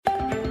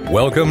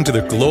Welcome to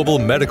the Global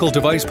Medical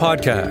Device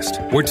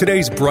Podcast, where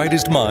today's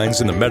brightest minds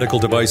in the medical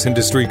device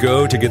industry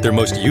go to get their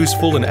most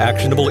useful and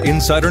actionable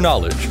insider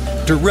knowledge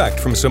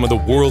direct from some of the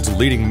world's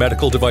leading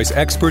medical device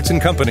experts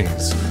and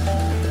companies.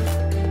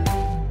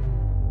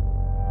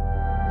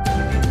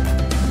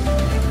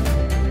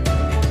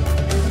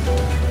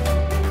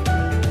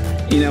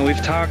 You know,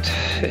 we've talked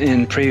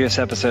in previous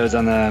episodes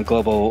on the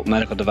Global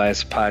Medical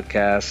Device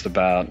Podcast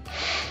about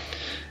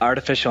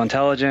artificial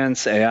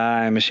intelligence,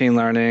 AI, machine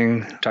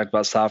learning. We talked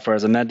about software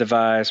as a med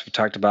device. We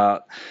talked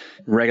about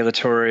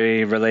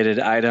regulatory related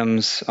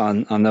items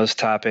on those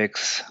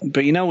topics.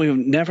 But you know, we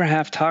never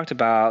have talked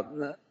about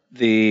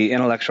the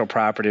intellectual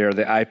property or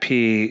the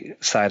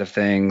IP side of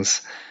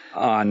things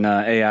on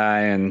AI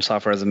and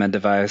software as a med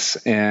device.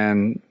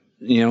 And,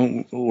 you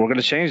know, we're going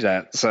to change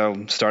that.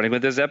 So starting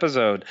with this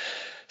episode.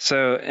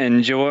 So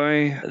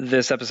enjoy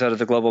this episode of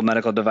the Global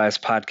Medical Device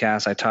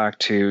Podcast. I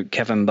talked to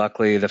Kevin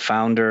Buckley, the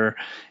founder,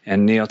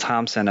 and Neil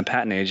Thompson, a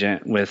patent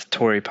agent with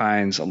Torrey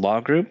Pines Law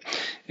Group.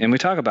 And we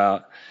talk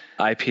about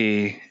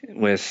IP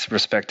with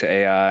respect to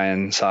AI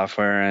and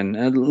software and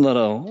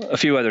a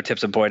few other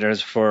tips and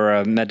pointers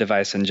for med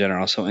device in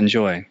general. So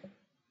enjoy.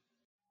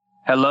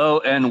 Hello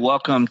and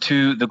welcome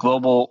to the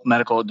Global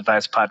Medical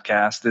Device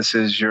Podcast. This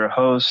is your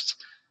host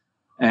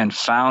and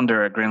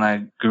founder at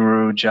Greenlight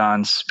Guru,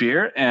 John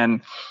Spear. And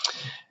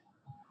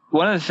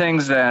one of the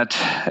things that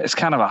is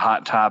kind of a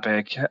hot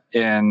topic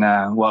in,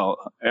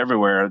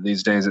 everywhere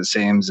these days, it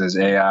seems, is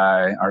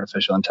AI,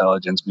 artificial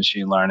intelligence,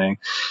 machine learning.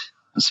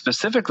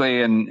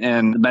 Specifically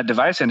in the med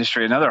device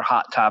industry, another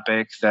hot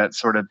topic that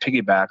sort of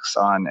piggybacks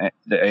on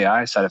the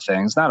AI side of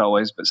things, not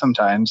always, but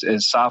sometimes,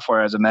 is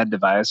software as a med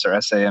device, or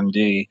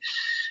SAMD.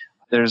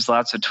 There's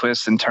lots of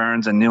twists and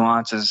turns and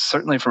nuances,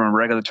 certainly from a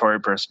regulatory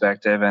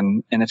perspective.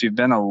 And if you've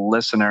been a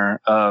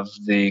listener of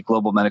the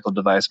Global Medical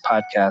Device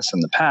Podcast in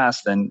the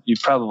past, then you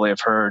probably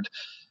have heard,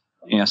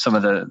 you know, some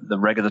of the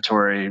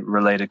regulatory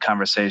related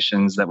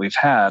conversations that we've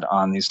had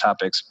on these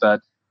topics.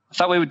 But I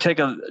thought we would take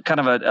a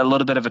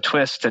little bit of a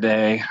twist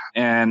today.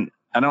 And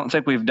I don't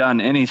think we've done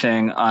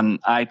anything on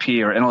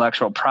IP or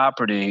intellectual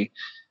property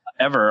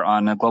ever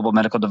on a Global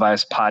Medical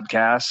Device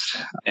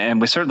Podcast. And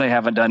we certainly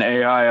haven't done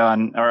AI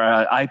on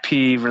or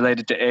IP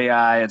related to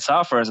AI and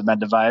software as a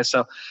med device.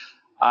 So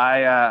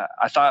I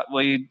thought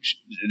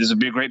this would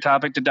be a great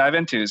topic to dive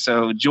into.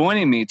 So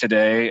joining me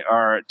today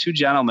are two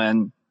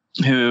gentlemen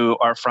who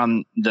are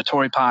from the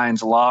Torrey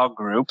Pines Law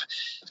Group.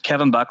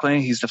 Kevin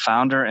Buckley, he's the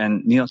founder,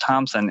 and Neil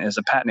Thompson is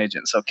a patent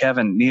agent. So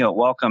Kevin, Neil,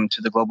 welcome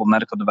to the Global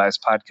Medical Device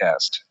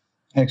Podcast.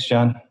 Thanks,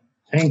 John.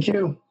 Thank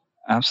you.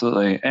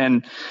 Absolutely.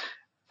 And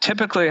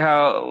typically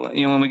how,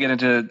 you know, when we get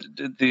into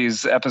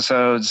these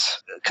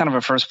episodes, kind of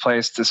a first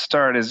place to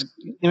start is,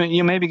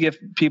 you maybe give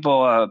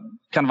people a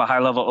kind of a high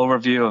level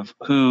overview of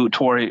who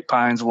Torrey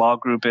Pines Law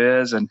Group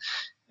is and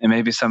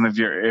maybe some of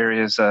your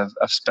areas of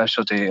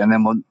specialty. And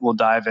then we'll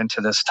dive into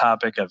this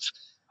topic of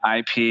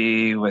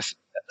IP with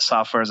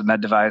software as a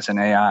med device and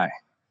AI.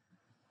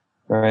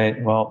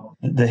 Right. Well,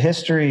 the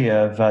history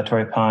of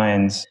Torrey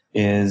Pines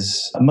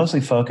is mostly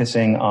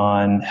focusing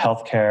on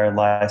healthcare,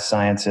 life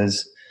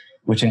sciences,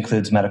 which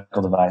includes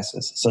medical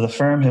devices. So the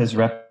firm has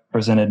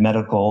represented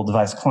medical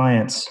device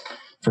clients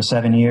for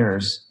 7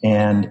 years.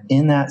 And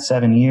in that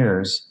 7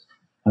 years,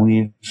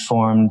 we've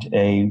formed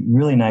a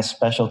really nice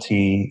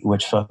specialty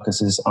which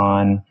focuses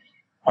on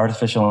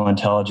artificial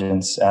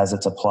intelligence as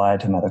it's applied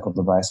to medical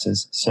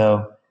devices.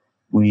 So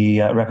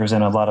we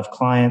represent a lot of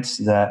clients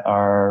that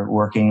are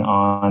working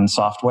on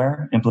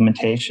software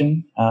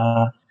implementation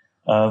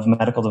of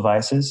medical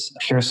devices,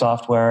 pure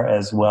software,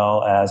 as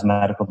well as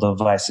medical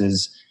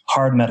devices,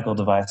 hard medical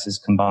devices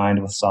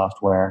combined with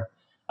software,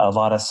 a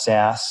lot of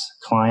SaaS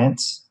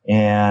clients.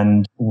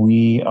 And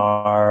we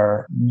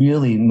are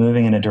really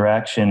moving in a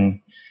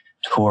direction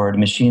toward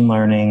machine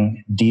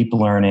learning, deep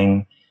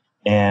learning,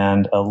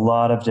 and a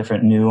lot of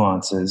different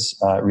nuances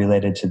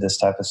related to this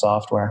type of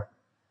software.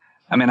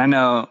 I mean, I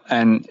know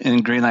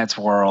in Greenlight's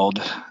world,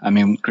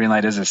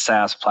 Greenlight is a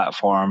SaaS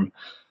platform,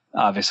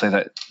 obviously,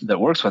 that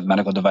works with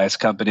medical device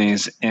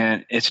companies.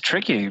 And it's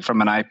tricky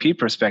from an IP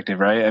perspective,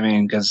 right?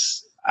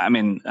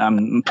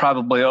 I'm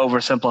probably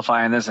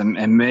oversimplifying this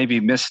and maybe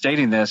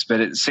misstating this,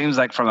 but it seems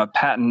like from a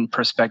patent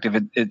perspective,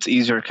 it's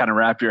easier to kind of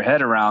wrap your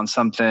head around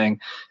something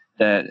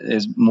that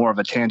is more of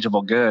a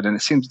tangible good. And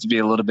it seems to be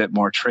a little bit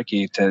more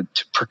tricky to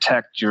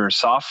protect your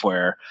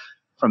software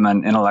from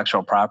an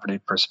intellectual property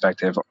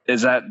perspective.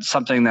 Is that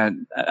something that,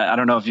 I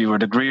don't know if you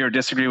would agree or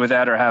disagree with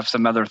that, or have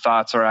some other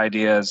thoughts or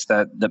ideas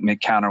that may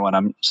counter what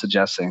I'm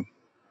suggesting?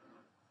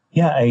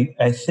 Yeah,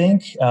 I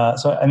think,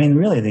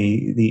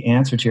 really the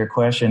answer to your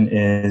question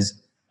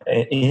is,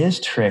 it is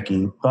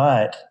tricky,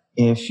 but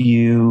if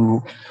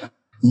you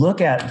look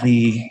at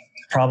the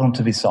problem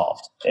to be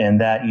solved, and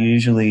that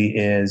usually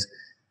is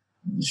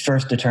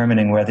first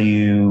determining whether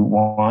you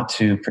want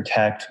to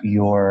protect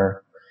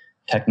your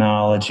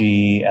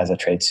technology as a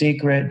trade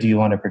secret. Do you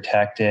want to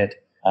protect it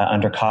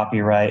under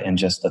copyright and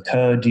just the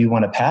code? Do you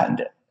want to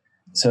patent it?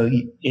 So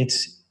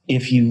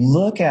if you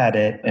look at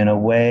it in a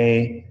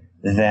way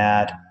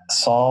that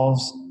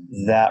solves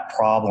that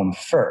problem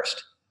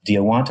first, do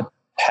you want to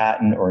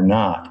patent or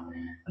not,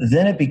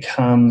 then it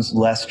becomes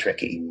less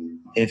tricky.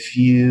 If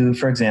you,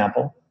 for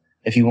example,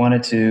 if you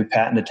wanted to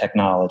patent a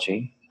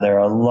technology, there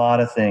are a lot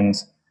of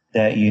things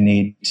that you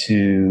need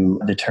to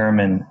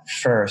determine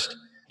first.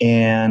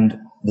 And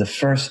the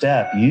first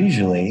step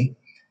usually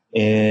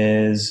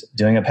is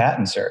doing a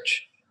patent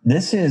search.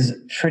 This is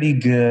pretty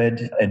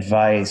good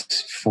advice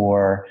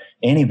for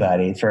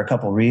anybody for a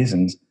couple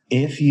reasons.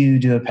 If you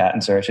do a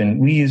patent search, and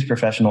we use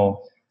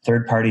professional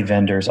third-party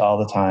vendors all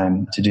the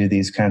time to do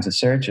these kinds of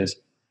searches,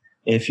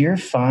 if you're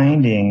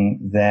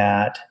finding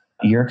that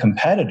your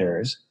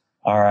competitors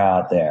are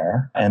out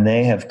there and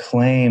they have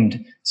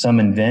claimed some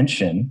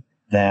invention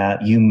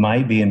that you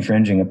might be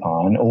infringing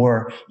upon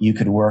or you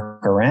could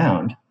work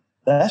around,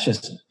 that's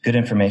just good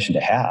information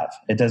to have.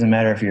 It doesn't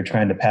matter if you're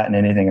trying to patent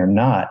anything or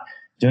not.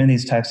 Doing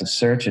these types of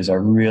searches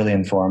are really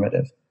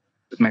informative.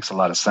 It makes a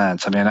lot of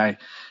sense. I mean,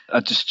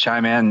 I'll just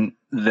chime in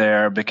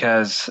there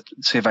because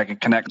see if I can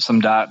connect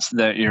some dots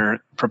that you're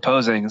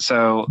proposing.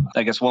 So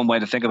I guess one way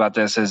to think about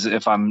this is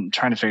if I'm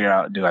trying to figure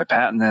out, do I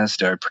patent this?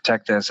 Do I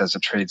protect this as a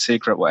trade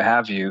secret? What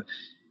have you?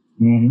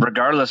 Mm-hmm.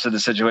 Regardless of the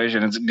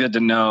situation, it's good to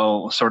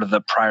know sort of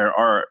the prior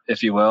art,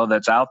 if you will,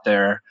 that's out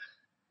there.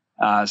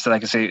 So that I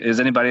can say,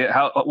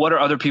 what are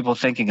other people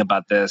thinking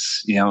about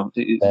this? You know,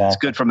 it's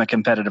good from a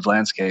competitive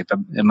landscape.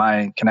 Am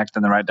I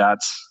connecting the right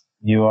dots?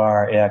 You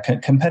are. Yeah.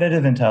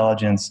 Competitive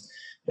intelligence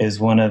is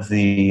one of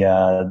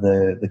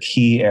the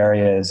key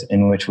areas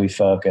in which we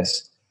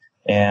focus.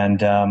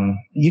 And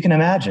you can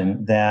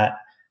imagine that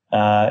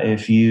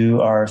if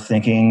you are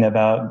thinking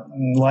about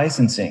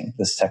licensing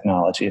this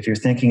technology, if you're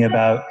thinking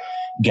about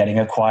getting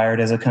acquired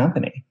as a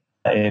company,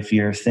 if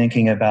you're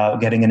thinking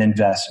about getting an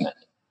investment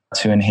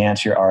to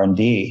enhance your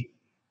R&D,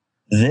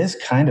 this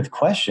kind of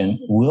question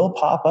will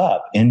pop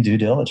up in due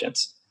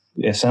diligence.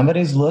 If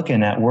somebody's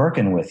looking at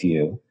working with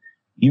you,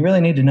 you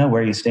really need to know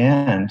where you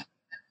stand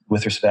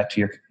with respect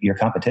to your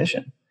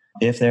competition.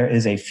 If there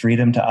is a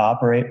freedom to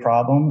operate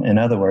problem, in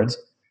other words,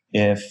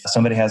 if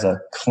somebody has a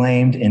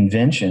claimed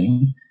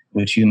invention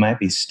which you might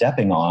be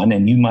stepping on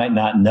and you might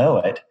not know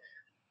it,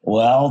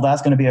 well,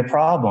 that's going to be a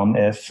problem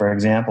if, for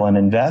example, an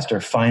investor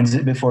finds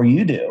it before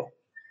you do.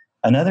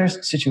 Another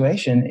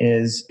situation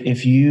is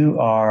if you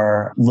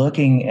are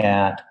looking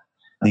at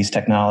these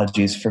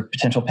technologies for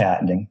potential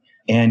patenting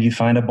and you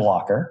find a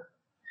blocker,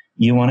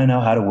 you want to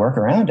know how to work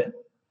around it.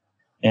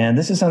 And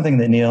this is something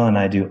that Neil and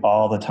I do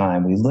all the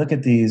time. We look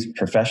at these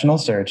professional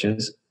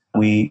searches.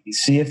 We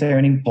see if there are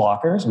any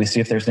blockers. We see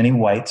if there's any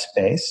white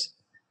space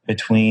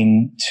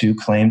between two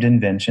claimed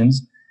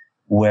inventions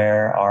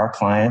where our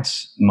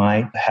clients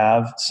might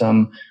have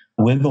some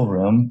wiggle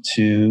room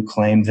to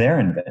claim their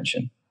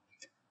invention.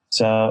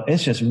 So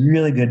it's just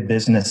really good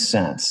business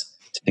sense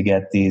to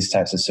get these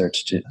types of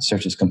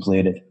searches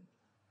completed.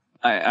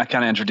 I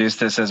kind of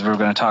introduced this as we were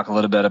going to talk a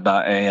little bit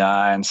about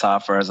AI and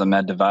software as a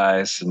med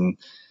device and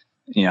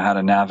how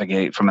to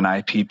navigate from an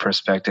IP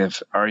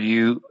perspective. Are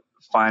you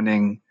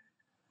finding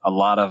a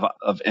lot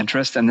of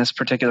interest in this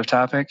particular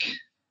topic?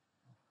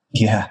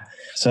 Yeah.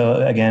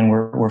 So again,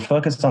 we're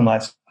focused on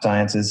life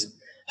sciences,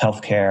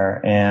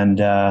 healthcare,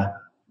 and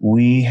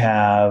we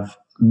have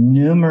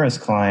numerous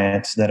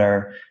clients that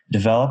are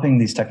developing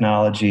these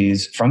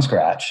technologies from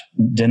scratch,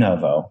 de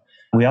novo.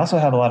 We also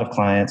have a lot of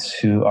clients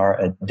who are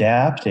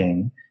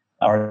adapting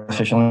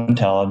artificial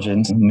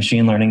intelligence,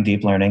 machine learning,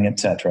 deep learning, et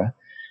cetera,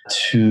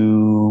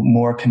 to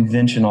more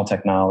conventional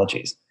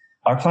technologies.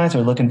 Our clients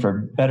are looking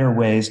for better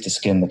ways to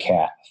skin the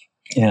cat.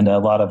 And a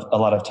lot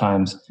of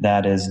times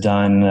that is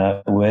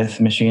done with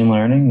machine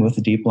learning,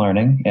 with deep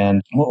learning.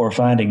 And what we're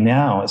finding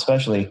now,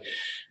 especially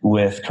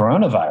with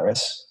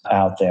coronavirus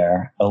out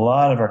there, a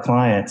lot of our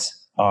clients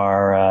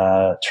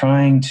are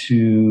trying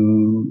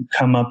to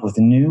come up with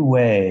new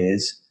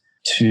ways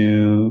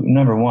to,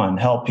 number one,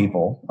 help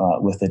people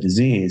with the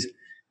disease,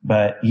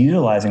 but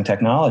utilizing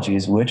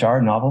technologies which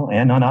are novel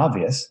and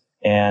non-obvious.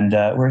 And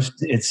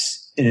it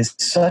is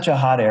such a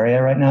hot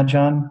area right now,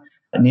 John.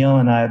 Neil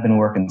and I have been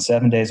working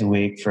 7 days a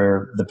week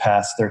for the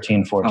past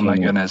 13, 14 Oh my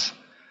years. goodness.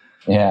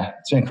 Yeah,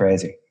 it's been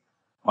crazy.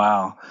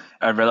 Wow.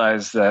 I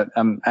realize that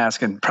I'm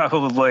asking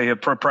probably a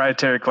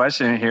proprietary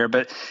question here,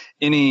 but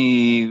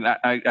any,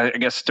 I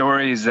guess,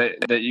 stories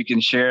that you can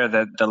share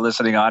that the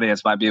listening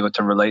audience might be able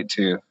to relate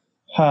to?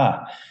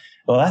 Well,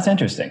 that's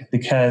interesting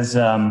because,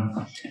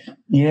 I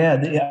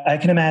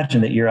can imagine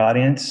that your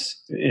audience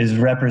is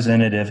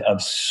representative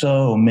of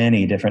so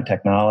many different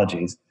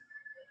technologies.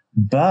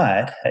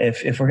 But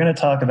if we're going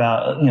to talk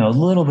about, a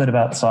little bit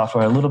about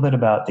software, a little bit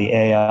about the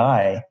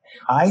AI,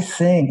 I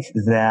think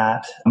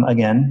that,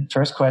 again,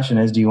 first question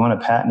is, do you want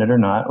to patent it or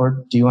not?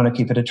 Or do you want to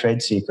keep it a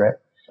trade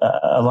secret?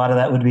 A lot of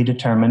that would be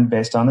determined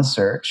based on the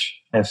search.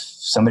 If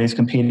somebody's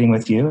competing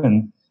with you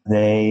and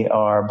they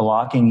are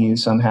blocking you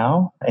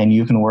somehow and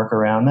you can work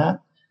around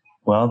that,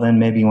 well, then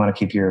maybe you want to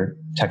keep your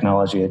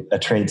technology a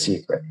trade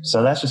secret.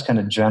 So that's just kind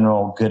of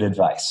general good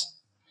advice.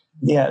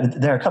 Yeah,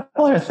 there are a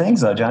couple other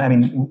things though, John. I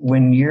mean,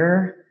 when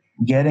you're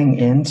getting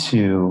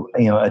into,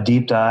 a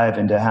deep dive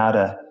into how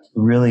to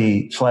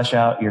really flesh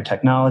out your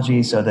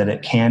technology so that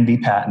it can be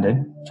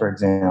patented, for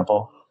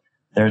example.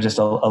 There are just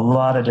a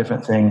lot of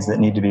different things that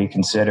need to be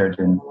considered,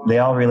 and they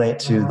all relate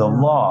to the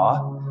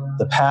law,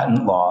 the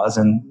patent laws,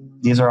 and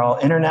these are all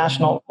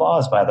international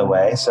laws, by the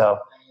way. So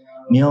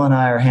Neil and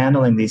I are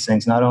handling these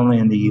things not only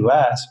in the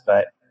US,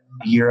 but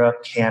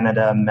Europe,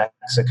 Canada,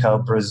 Mexico,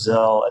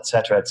 Brazil, et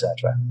cetera,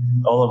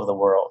 all over the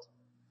world.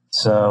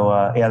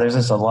 So there's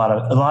just a lot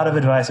of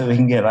advice that we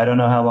can give. I don't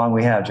know how long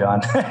we have,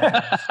 John.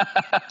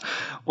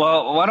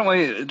 Well, why don't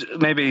we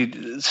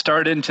maybe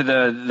start into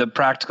the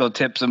practical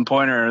tips and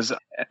pointers,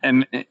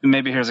 and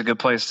maybe here's a good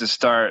place to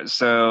start.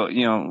 So,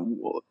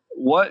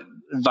 what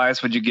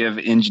advice would you give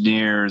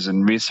engineers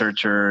and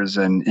researchers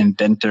and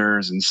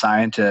inventors and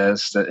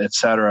scientists, et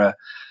cetera?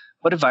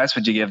 What advice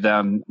would you give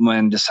them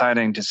when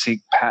deciding to seek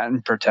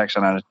patent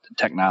protection on a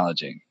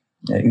technology?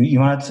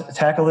 You want to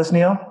tackle this,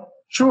 Neil?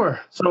 Sure.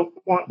 So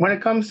when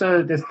it comes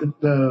to this,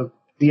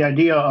 the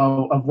idea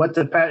of what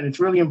to patent, it's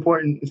really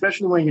important,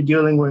 especially when you're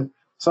dealing with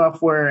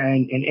software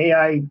and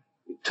AI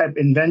type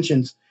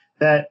inventions,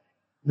 that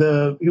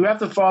you have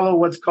to follow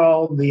what's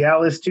called the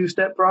Alice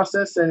two-step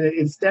process, and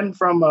it stemmed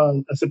from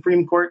a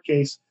Supreme Court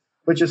case,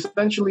 which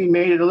essentially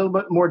made it a little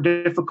bit more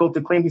difficult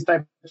to claim these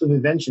types of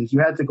inventions.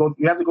 You have to go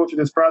through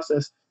this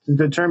process to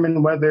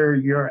determine whether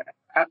your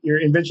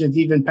invention is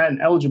even patent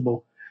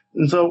eligible.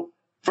 And so,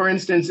 for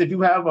instance, if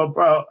you have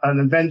an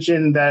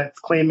invention that's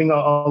claiming a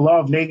law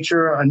of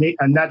nature,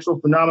 a natural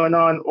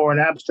phenomenon, or an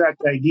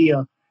abstract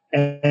idea,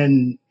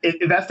 and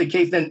if that's the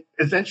case, then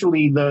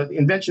essentially the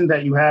invention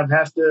that you have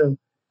has to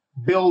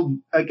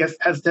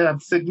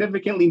have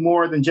significantly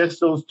more than just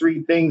those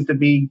three things to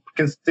be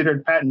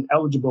considered patent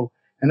eligible.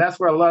 And that's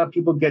where a lot of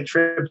people get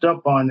tripped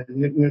up on,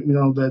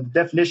 the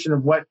definition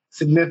of what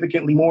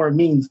significantly more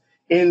means.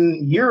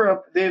 In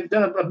Europe, they've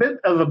done a bit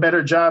of a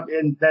better job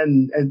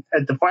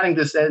at defining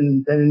this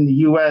than in the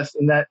U.S.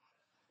 in that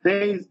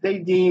they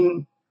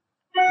deem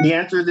the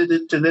answer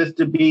to this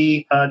to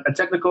be a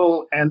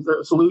technical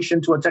answer,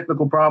 solution to a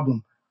technical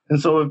problem.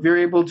 And so if you're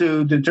able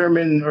to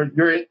determine, or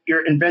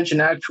your invention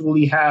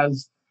actually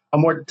has a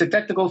more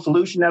technical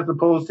solution as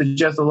opposed to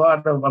just a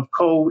lot of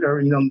code,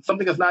 or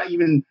something that's not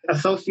even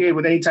associated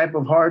with any type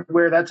of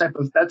hardware, that type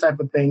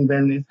of thing,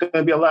 then it's going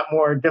to be a lot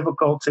more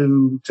difficult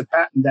to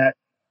patent that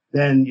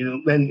than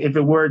if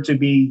it were to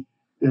be,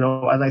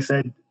 as I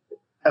said,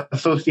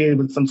 associated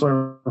with some sort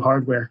of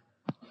hardware.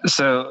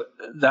 So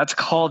that's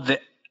called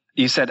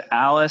you said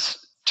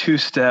Alice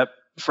two-step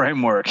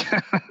framework.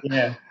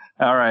 Yeah.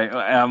 All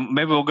right.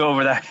 Maybe we'll go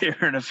over that here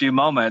in a few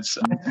moments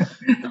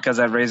because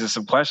that raises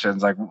some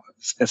questions. Like,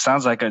 it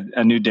sounds like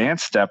a new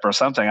dance step or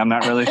something. I'm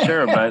not really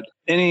sure. But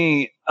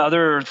any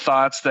other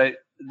thoughts that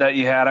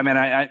you had? I mean,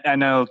 I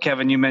know,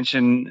 Kevin, you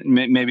mentioned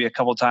maybe a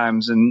couple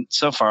times and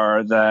so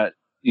far that,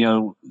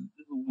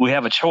 we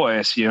have a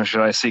choice.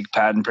 Should I seek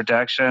patent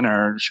protection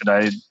or should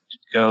I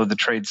go the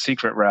trade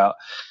secret route?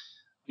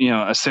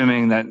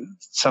 Assuming that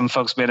some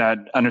folks may not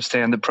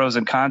understand the pros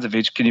and cons of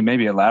each, can you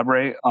maybe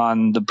elaborate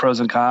on the pros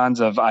and cons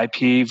of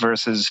IP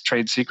versus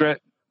trade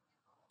secret?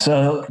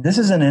 So this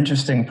is an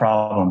interesting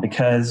problem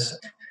because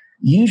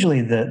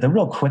usually the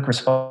real quick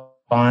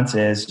response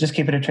is just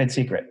keep it a trade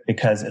secret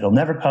because it'll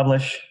never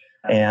publish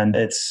and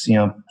it's,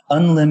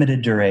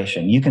 unlimited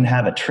duration. You can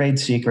have a trade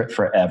secret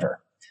forever.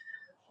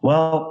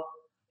 Well,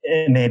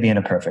 it may be in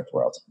a perfect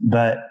world,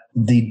 but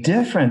the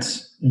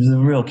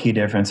real key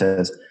difference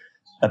is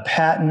a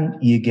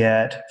patent you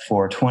get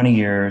for 20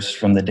 years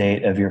from the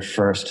date of your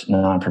first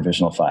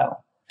non-provisional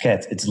file. Okay,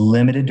 it's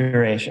limited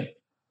duration.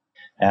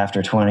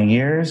 After 20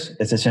 years,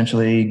 it's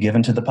essentially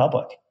given to the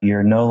public.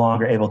 You're no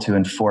longer able to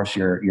enforce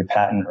your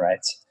patent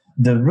rights.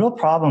 The real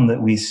problem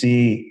that we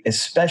see,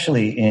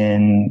 especially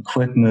in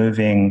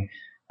quick-moving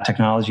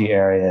technology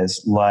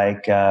areas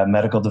like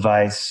medical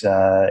device,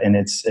 and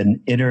it's an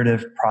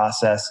iterative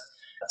process.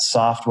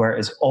 Software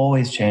is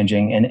always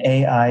changing, and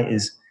AI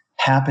is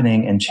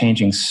happening and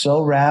changing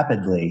so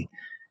rapidly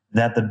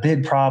that the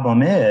big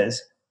problem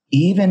is,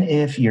 even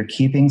if you're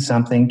keeping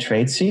something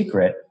trade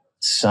secret,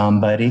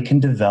 somebody can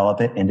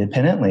develop it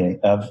independently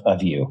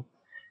of you.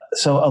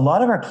 So a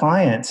lot of our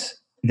clients,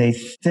 they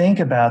think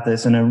about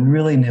this in a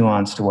really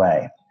nuanced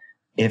way.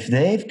 If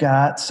they've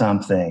got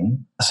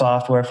something,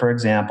 software, for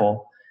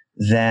example,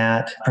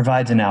 that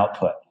provides an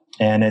output,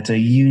 and it's a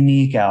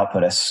unique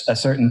output, a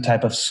certain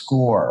type of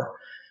score,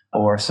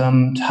 or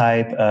some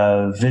type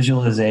of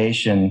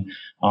visualization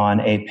on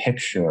a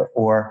picture,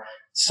 or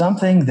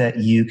something that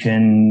you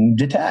can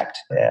detect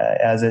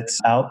as its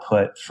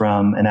output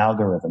from an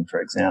algorithm, for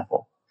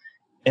example.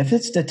 If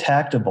it's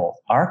detectable,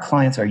 our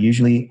clients are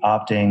usually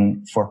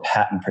opting for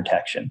patent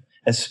protection,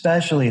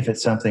 especially if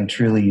it's something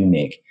truly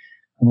unique.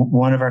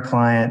 One of our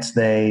clients,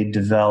 they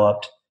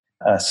developed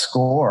a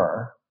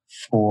score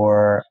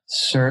for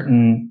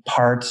certain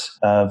parts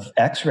of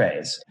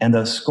X-rays, and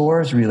those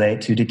scores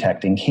relate to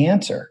detecting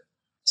cancer.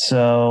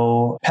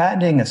 So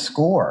patenting a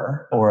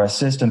score or a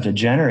system to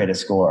generate a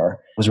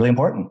score was really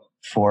important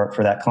for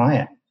that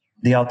client.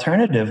 The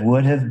alternative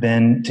would have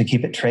been to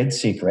keep it trade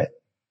secret,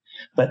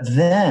 but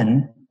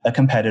then a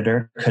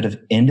competitor could have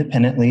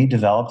independently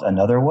developed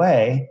another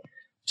way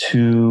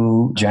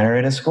to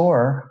generate a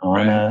score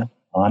on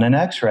an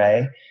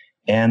X-ray,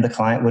 and the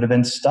client would have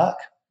been stuck.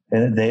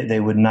 They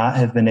would not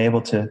have been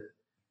able to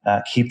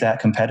keep that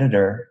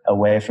competitor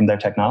away from their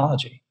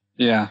technology.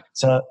 Yeah.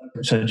 So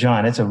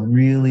John, it's a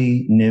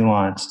really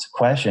nuanced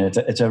question.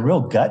 It's a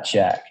real gut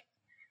check.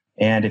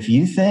 And if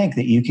you think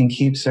that you can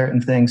keep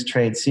certain things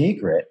trade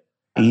secret,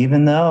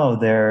 even though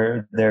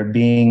they're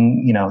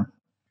being,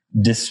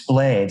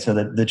 displayed, so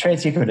that the trade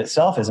secret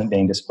itself isn't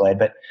being displayed,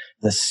 but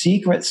the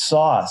secret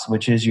sauce,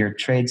 which is your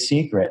trade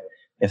secret,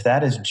 if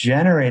that is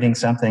generating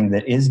something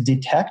that is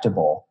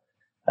detectable,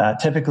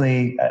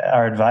 typically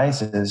our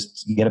advice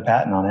is to get a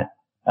patent on it.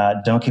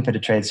 Don't keep it a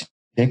trade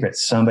secret.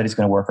 Somebody's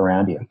going to work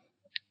around you.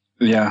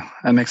 Yeah,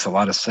 that makes a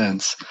lot of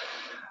sense.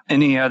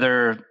 Any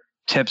other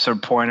tips or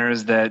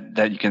pointers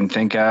that you can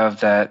think of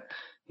that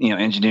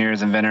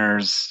engineers,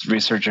 inventors,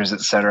 researchers,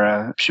 et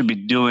cetera, should be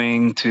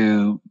doing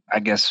to,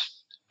 I guess,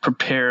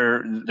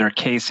 prepare their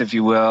case, if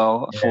you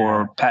will,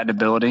 for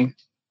patentability?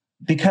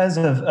 Because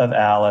of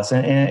Alice,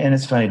 and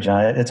it's funny,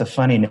 John, it's a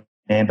funny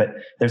name, but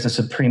there's a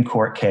Supreme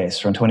Court case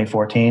from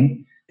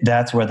 2014.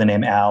 That's where the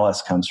name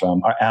Alice comes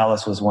from.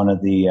 Alice was one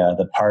of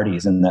the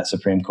parties in that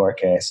Supreme Court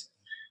case,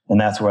 and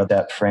that's where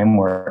that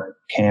framework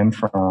came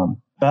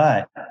from.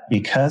 But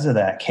because of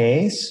that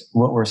case,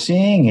 what we're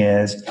seeing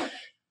is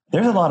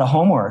there's a lot of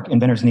homework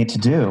inventors need to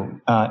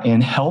do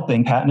in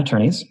helping patent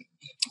attorneys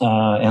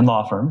and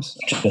law firms,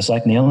 just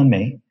like Neil and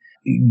me,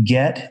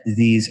 get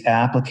these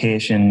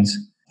applications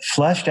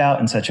fleshed out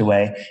in such a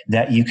way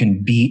that you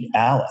can beat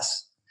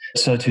Alice.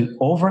 So to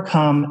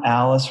overcome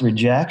Alice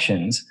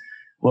rejections,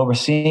 what we're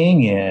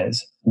seeing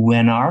is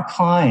when our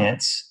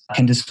clients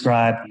can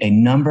describe a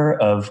number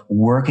of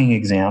working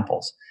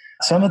examples,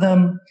 some of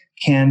them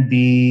can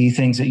be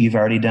things that you've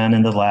already done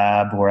in the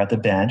lab or at the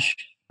bench,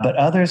 but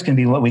others can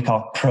be what we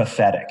call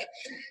prophetic.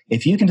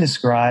 If you can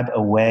describe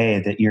a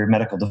way that your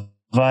medical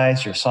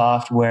device, your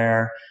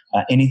software,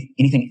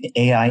 anything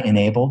AI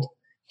enabled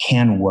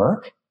can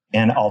work,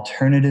 and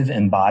alternative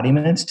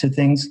embodiments to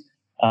things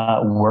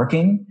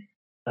working,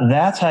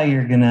 that's how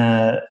you're going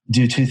to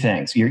do two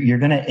things. You're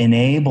going to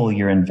enable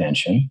your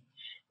invention.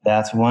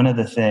 That's one of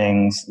the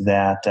things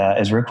that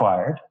is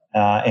required.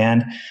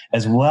 And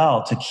as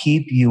well, to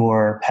keep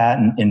your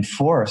patent in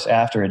force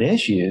after it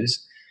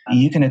issues,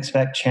 you can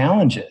expect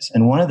challenges.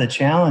 And one of the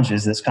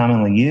challenges that's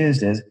commonly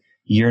used is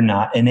you're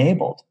not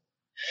enabled.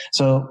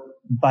 So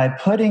by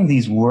putting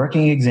these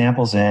working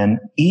examples in,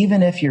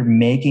 even if you're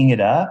making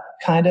it up,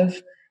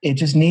 it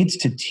just needs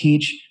to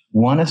teach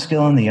one of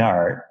skill in the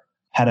art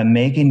how to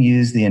make and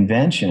use the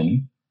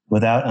invention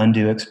without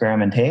undue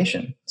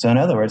experimentation. So in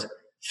other words,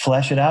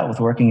 flesh it out with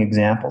working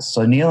examples.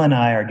 So Neil and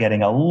I are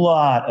getting a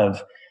lot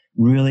of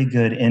really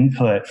good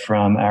input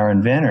from our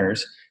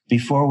inventors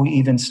before we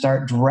even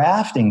start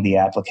drafting the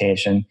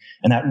application.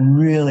 And that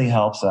really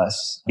helps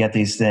us get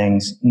these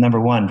things, number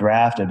one,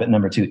 drafted, but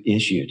number two,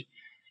 issued.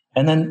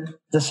 And then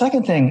the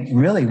second thing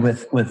really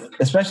with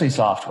especially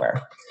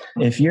software,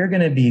 if you're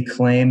going to be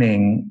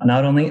claiming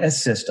not only a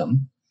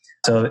system,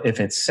 so if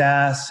it's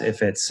SaaS,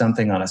 if it's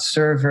something on a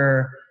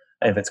server,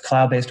 if it's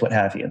cloud-based, what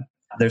have you,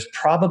 there's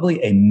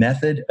probably a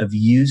method of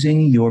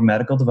using your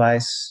medical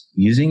device,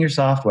 using your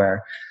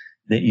software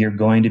that you're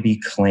going to be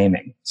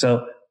claiming.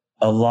 So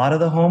a lot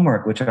of the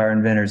homework which our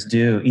inventors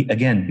do,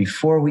 again,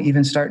 before we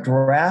even start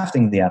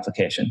drafting the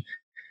application,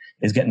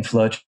 is getting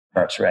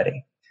flowcharts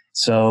ready.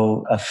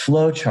 So a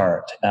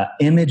flowchart,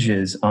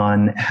 images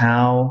on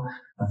how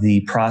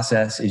the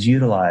process is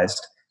utilized,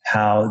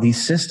 how the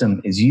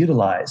system is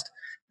utilized,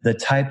 the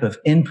type of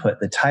input,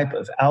 the type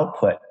of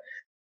output,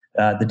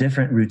 the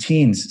different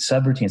routines,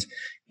 subroutines.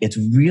 It's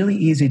really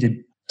easy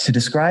to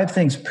describe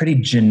things pretty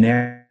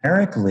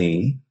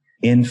generically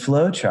in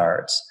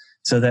flowcharts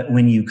so that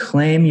when you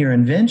claim your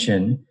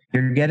invention,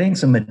 you're getting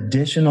some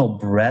additional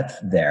breadth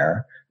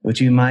there,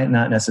 which you might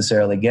not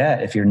necessarily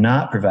get if you're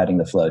not providing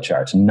the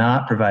flowcharts,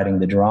 not providing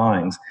the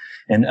drawings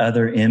and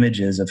other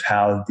images of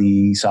how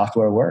the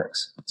software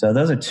works. So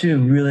those are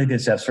two really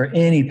good steps for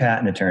any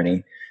patent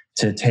attorney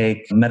to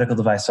take medical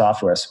device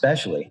software,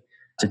 especially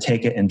to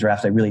take it and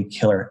draft a really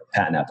killer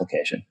patent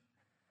application.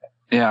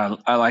 Yeah,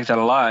 I like that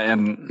a lot.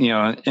 And,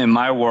 in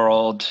my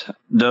world,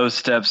 those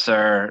steps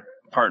are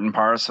part and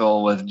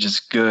parcel with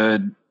just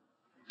good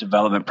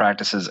development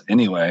practices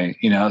anyway,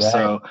 right.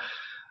 So,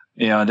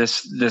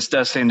 this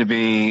does seem to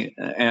be,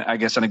 I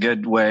guess, in a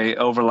good way,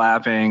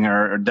 overlapping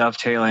or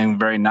dovetailing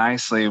very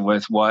nicely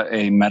with what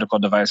a medical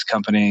device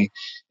company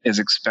is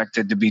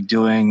expected to be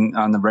doing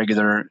on the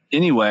regular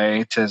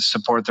anyway to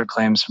support their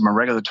claims from a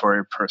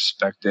regulatory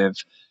perspective.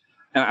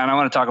 And I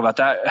want to talk about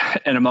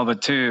that in a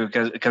moment too,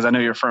 because I know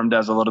your firm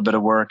does a little bit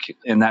of work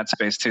in that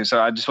space too. So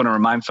I just want to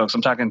remind folks,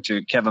 I'm talking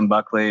to Kevin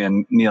Buckley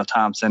and Neil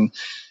Thompson.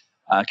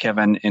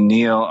 Kevin and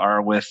Neil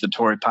are with the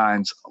Torrey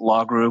Pines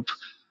Law Group.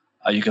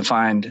 You can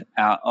find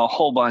out a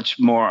whole bunch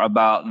more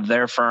about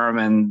their firm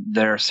and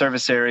their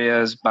service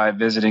areas by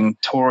visiting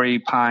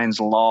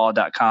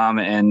torreypineslaw.com,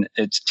 and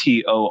it's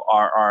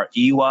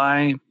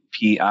TORREYPINES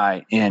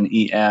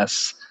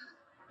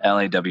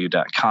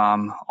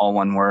PINESLAW.com, all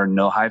one word,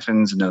 no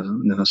hyphens,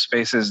 no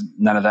spaces,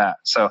 none of that.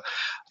 So,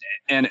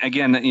 and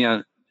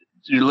again,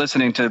 you're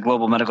listening to the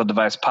Global Medical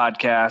Device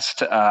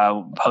Podcast,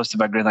 hosted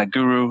by Greenlight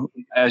Guru.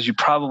 As you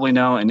probably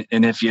know, and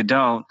if you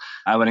don't,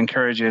 I would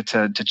encourage you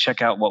to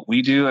check out what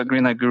we do at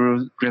Greenlight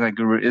Guru. Greenlight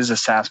Guru is a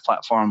SaaS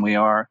platform. We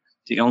are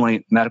the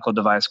only medical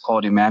device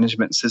quality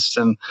management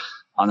system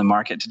on the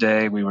market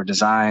today. We were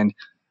designed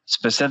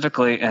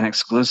specifically and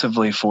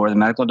exclusively for the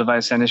medical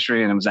device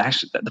industry, and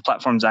the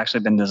platform's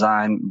actually been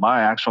designed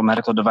by actual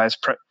medical device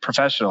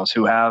professionals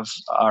who have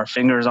our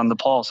fingers on the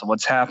pulse of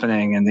what's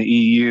happening in the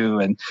EU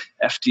and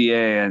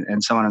FDA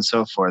and so on and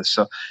so forth.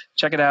 So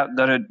check it out.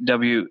 Go to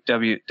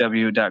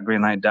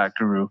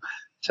www.greenlight.guru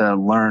to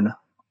learn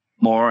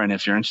more, and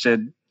if you're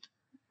interested,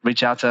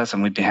 reach out to us,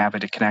 and we'd be happy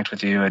to connect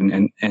with you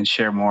and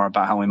share more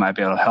about how we might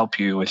be able to help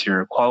you with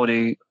your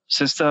quality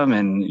system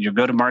and your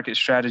go-to-market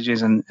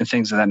strategies and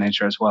things of that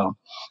nature as well.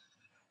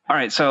 All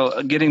right,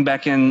 so getting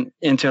back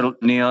into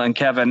Neil and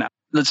Kevin,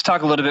 let's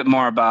talk a little bit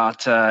more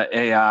about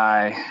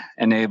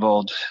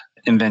AI-enabled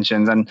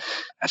inventions. And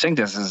I think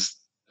this is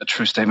a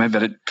true statement,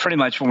 but pretty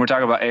much when we're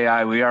talking about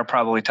AI, we are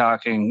probably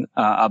talking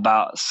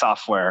about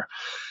software.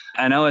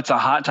 I know it's a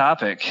hot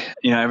topic.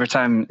 Every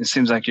time it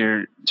seems like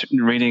you're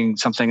reading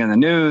something in the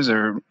news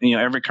or,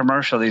 every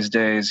commercial these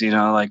days,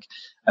 like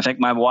I think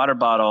my water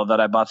bottle that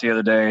I bought the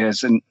other day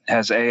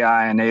has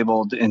AI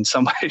enabled in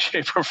some way,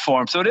 shape, or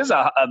form. So it is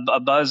a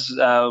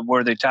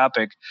buzz-worthy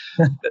topic.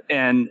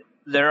 And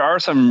there are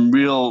some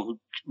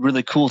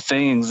really cool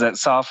things that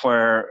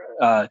software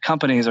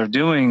companies are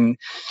doing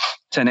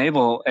to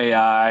enable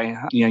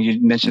AI.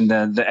 You mentioned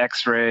the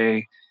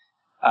X-ray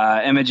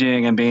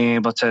imaging and being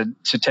able to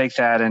take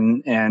that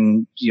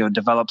and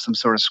develop some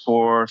sort of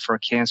score for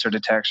cancer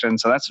detection.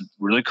 So that's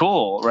really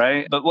cool,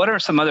 right? But what are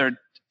some other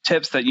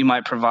tips that you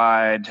might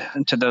provide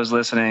to those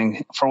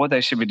listening for what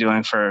they should be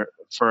doing for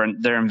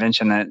their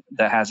invention that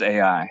has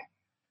AI?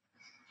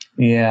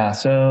 Yeah.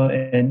 So,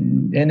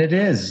 and it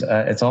is,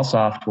 it's all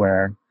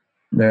software.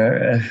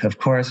 There, of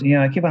course,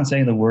 I keep on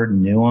saying the word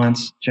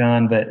nuance,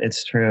 John, but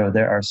it's true.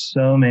 There are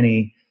so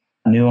many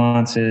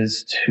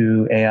nuances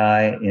to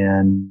AI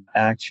and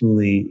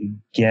actually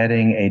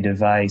getting a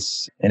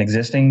device, an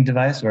existing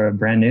device or a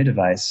brand new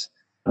device,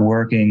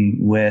 working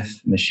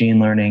with machine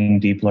learning,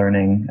 deep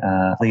learning,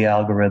 the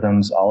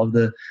algorithms, all of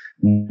the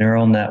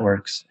neural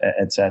networks,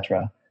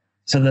 etc.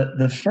 So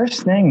the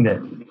first thing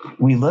that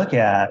we look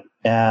at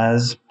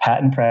as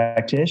patent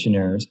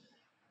practitioners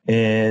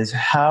is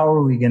how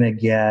are we going to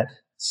get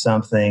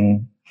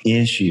something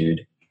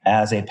issued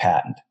as a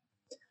patent?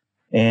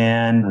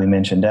 And we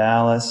mentioned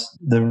Alice.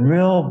 The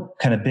real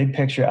kind of big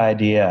picture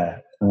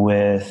idea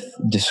with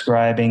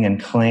describing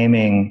and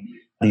claiming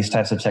these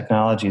types of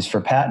technologies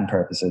for patent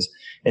purposes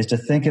is to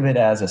think of it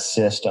as a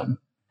system.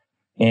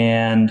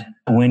 And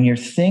when you're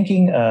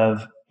thinking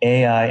of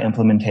AI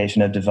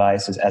implementation of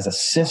devices as a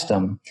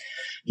system,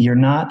 you're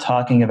not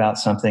talking about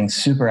something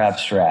super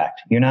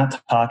abstract. You're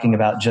not talking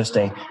about just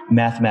a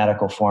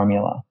mathematical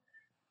formula.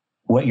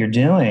 What you're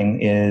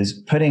doing is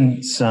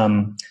putting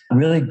some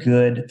really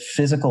good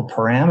physical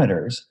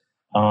parameters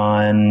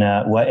on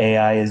what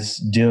AI is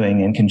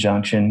doing in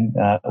conjunction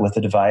with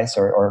the device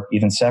or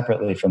even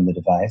separately from the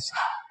device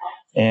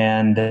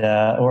and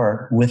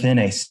or within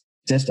a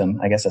system.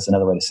 I guess that's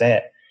another way to say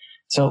it.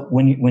 So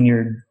when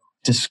you're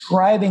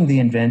describing the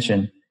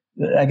invention,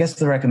 I guess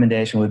the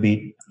recommendation would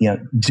be,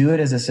 do it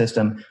as a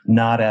system,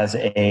 not as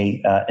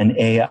an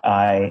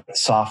AI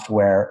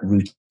software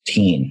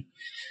routine.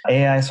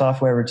 AI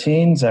software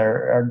routines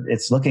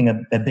it's looking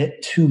a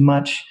bit too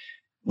much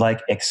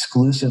like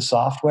exclusive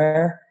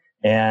software.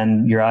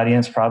 And your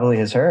audience probably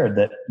has heard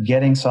that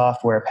getting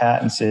software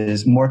patents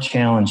is more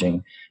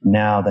challenging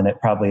now than it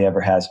probably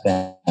ever has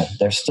been.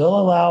 They're still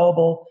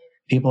allowable.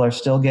 People are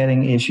still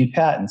getting issued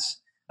patents,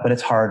 but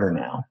it's harder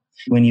now.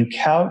 When you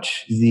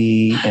couch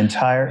the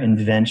entire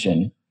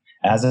invention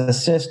as a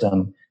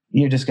system,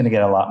 you're just going to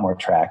get a lot more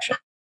traction.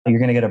 You're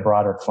going to get a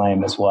broader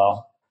claim as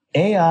well.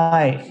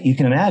 AI, you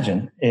can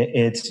imagine,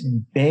 it's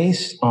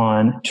based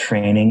on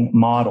training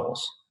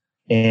models,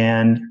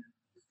 and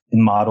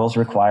models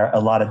require a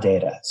lot of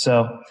data.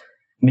 So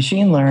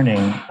machine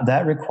learning,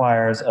 that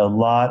requires a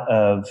lot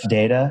of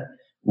data,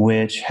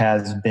 which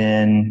has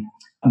been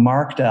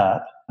marked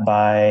up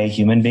by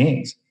human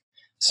beings.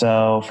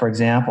 So, for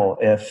example,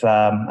 if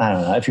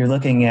you're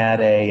looking at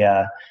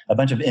a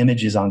bunch of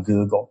images on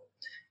Google,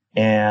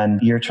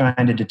 and you're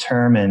trying to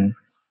determine,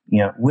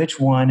 which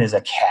one is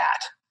a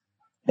cat.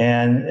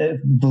 And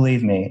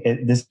believe me,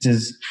 this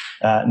is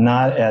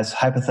not as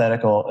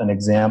hypothetical an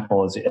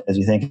example as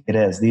you think it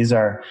is. These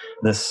are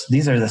the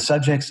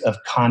subjects of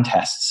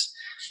contests.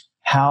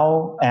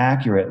 How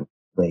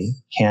accurately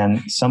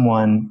can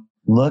someone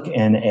look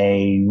in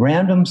a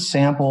random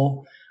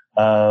sample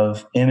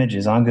of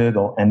images on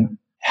Google, and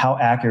how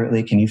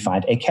accurately can you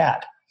find a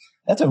cat?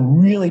 That's a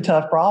really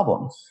tough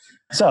problem.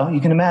 So you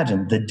can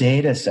imagine the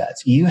data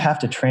sets. You have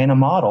to train a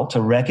model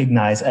to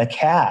recognize a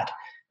cat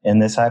in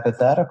this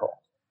hypothetical.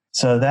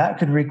 So that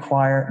could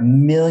require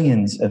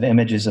millions of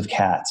images of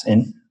cats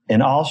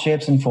in all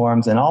shapes and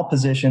forms, in all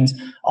positions,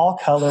 all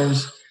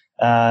colors,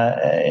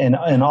 in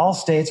all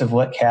states of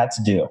what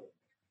cats do.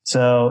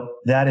 So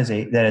that is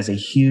a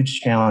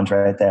huge challenge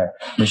right there.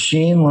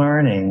 Machine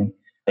learning,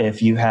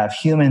 if you have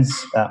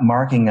humans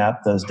marking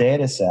up those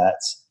data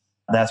sets,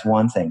 that's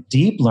one thing.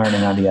 Deep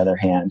learning, on the other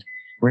hand,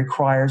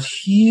 requires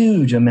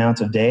huge amounts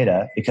of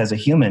data because a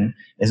human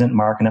isn't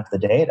marking up the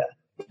data.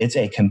 It's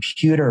a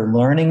computer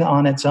learning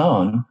on its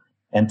own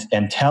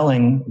and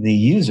telling the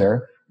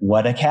user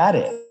what a cat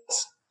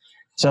is.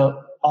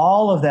 So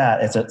all of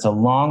that, it's a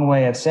long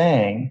way of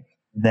saying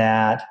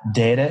that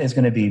data is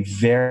going to be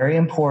very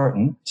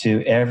important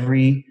to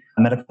every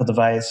medical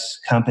device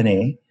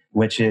company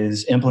which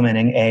is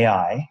implementing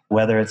AI,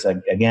 whether it's,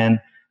 again,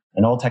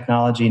 an old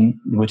technology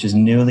which is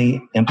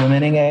newly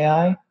implementing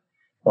AI,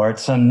 or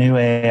it's some new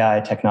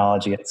AI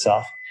technology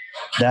itself.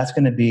 That's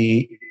going to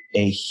be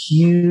a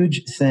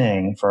huge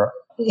thing for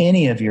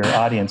any of your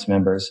audience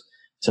members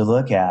to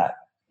look at.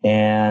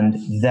 And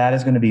that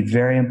is going to be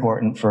very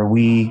important for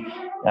we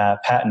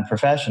patent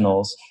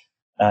professionals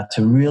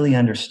to really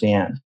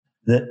understand.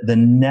 The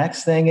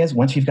next thing is,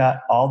 once you've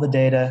got all the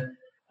data,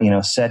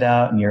 set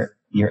out and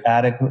you're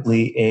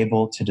adequately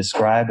able to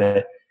describe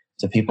it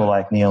to people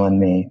like Neil and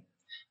me,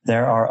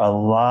 there are a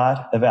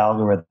lot of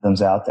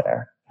algorithms out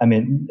there. I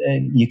mean,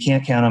 you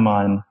can't count them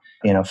on,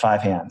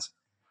 5 hands.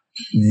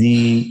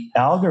 The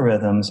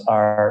algorithms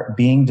are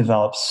being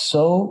developed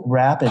so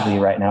rapidly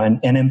right now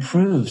and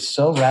improved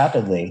so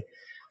rapidly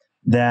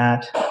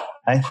that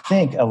I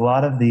think a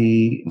lot of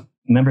the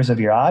members of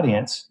your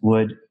audience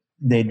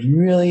they'd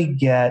really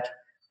get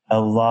a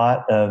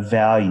lot of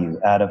value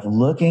out of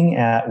looking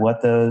at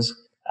what those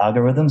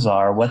algorithms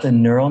are, what the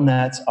neural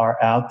nets are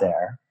out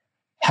there,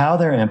 how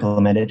they're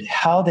implemented,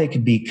 how they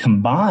could be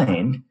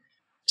combined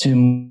to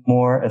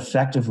more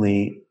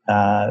effectively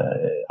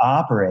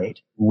operate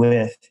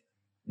with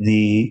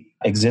the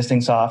existing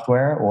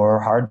software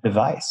or hard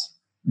device.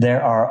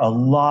 There are a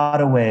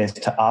lot of ways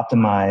to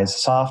optimize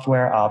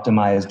software,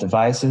 optimize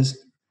devices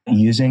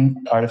using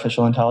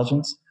artificial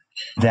intelligence.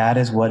 That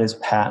is what is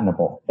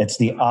patentable. It's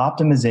the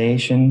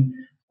optimization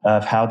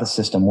of how the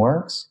system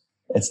works.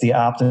 It's the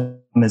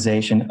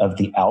optimization of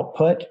the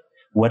output,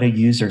 what a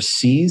user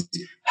sees,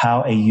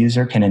 how a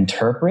user can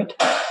interpret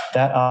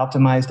that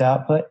optimized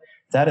output.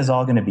 That is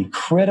all going to be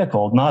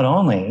critical, not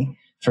only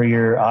for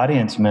your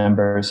audience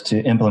members to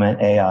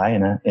implement AI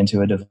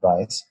into a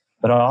device,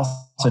 but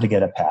also to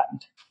get a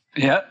patent.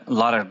 Yeah, a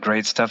lot of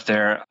great stuff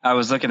there. I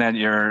was looking at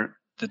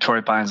the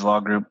Torrey Pines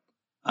Law Group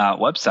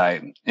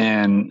website,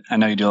 and I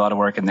know you do a lot of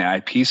work in the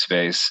IP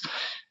space,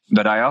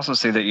 but I also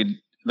see that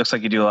looks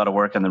like you do a lot of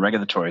work in the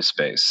regulatory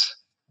space.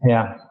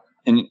 Yeah.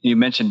 And you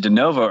mentioned de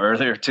novo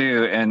earlier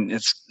too, and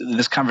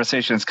this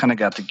conversation has kind of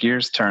got the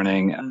gears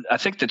turning. I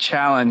think the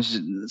challenge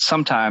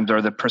sometimes,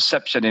 or the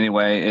perception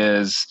anyway,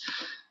 is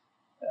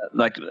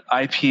like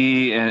IP,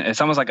 and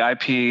it's almost like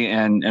IP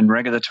and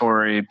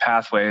regulatory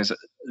pathways.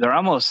 They're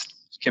almost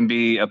can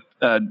be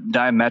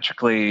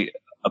diametrically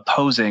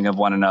opposing of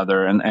one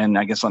another. And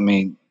I guess let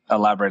me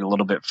elaborate a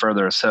little bit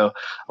further. So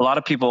a lot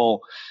of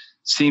people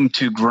seem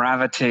to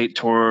gravitate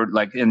toward,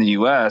 like in the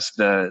US,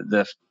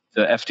 the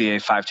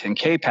FDA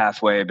 510K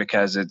pathway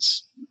because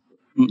it's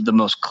the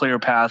most clear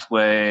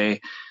pathway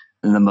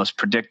and the most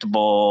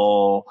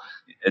predictable,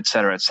 et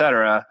cetera, et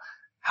cetera.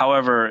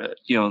 However,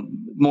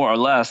 more or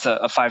less a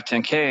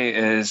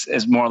 510K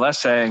is more or less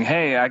saying,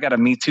 hey, I got a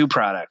Me Too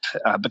product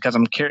because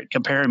I'm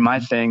comparing my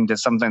thing to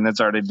something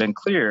that's already been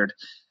cleared.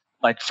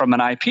 Like from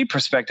an IP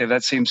perspective,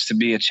 that seems to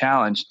be a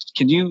challenge.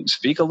 Can you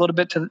speak a little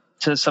bit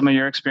to some of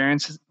your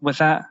experiences with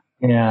that?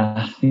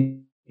 Yeah.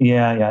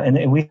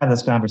 And we have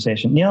this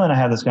conversation. Neil and I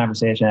have this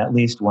conversation at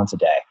least once a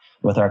day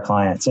with our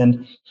clients.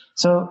 And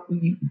so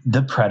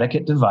the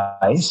predicate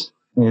device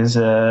it's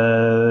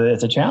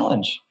a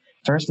challenge.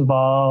 First of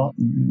all,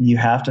 you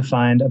have to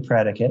find a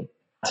predicate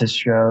to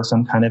show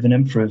some kind of an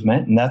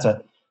improvement. And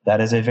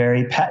that is a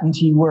very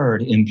patenty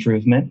word,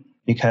 improvement,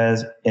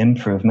 because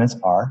improvements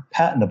are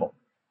patentable.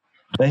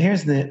 But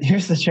here's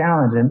the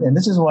challenge, and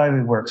this is why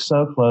we work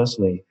so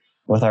closely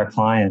with our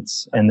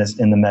clients in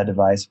the med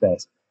device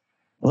space.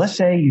 Let's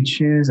say you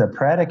choose a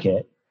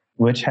predicate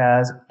which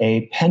has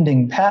a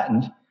pending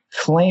patent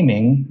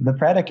claiming the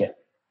predicate.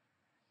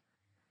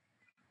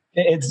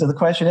 So the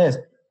question is,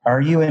 are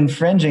you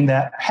infringing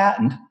that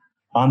patent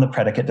on the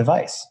predicate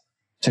device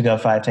to go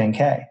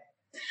 510K?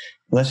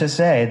 Let's just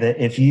say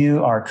that if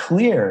you are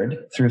cleared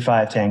through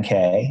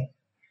 510K,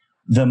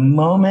 the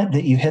moment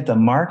that you hit the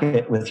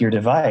market with your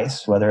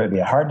device, whether it be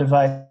a hard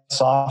device,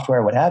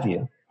 software, what have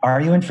you, are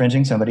you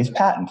infringing somebody's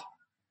patent?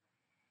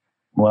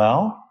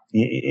 Well,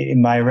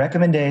 my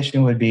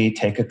recommendation would be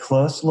take a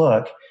close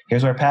look.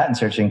 Here's where patent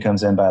searching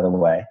comes in, by the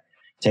way.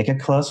 Take a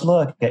close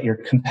look at your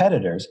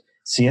competitors.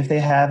 See if they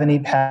have any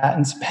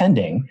patents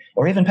pending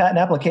or even patent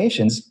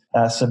applications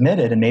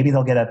submitted, and maybe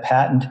they'll get a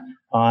patent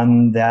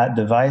on that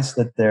device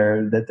that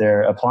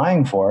they're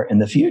applying for in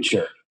the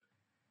future.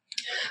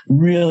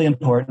 Really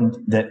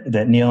important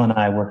that Neil and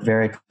I work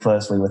very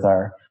closely with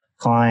our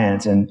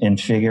clients in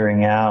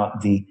figuring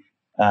out the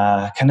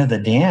kind of the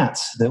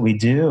dance that we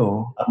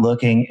do,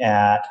 looking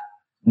at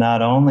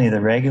not only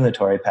the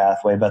regulatory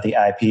pathway, but the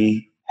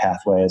IP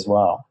pathway as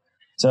well.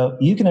 So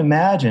you can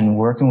imagine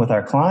working with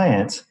our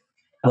clients.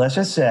 Let's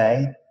just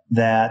say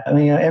that,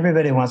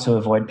 everybody wants to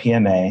avoid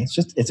PMA.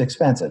 It's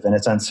expensive and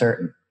it's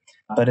uncertain.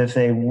 But if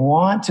they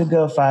want to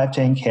go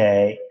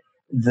 510K,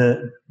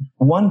 the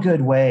one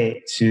good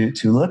way to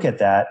look at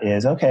that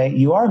is, okay,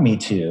 you are Me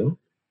Too,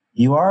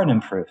 you are an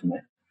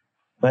improvement,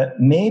 but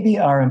maybe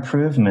our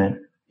improvement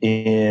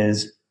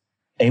is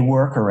a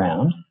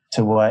workaround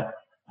to what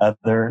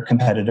other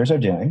competitors are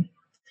doing.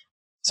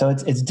 So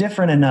it's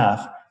different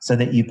enough so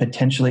that you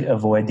potentially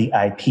avoid the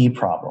IP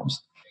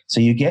problems. So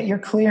you get your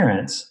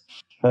clearance,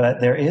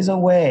 but there is a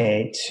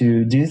way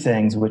to do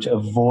things which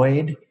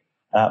avoid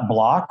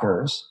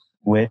blockers,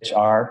 which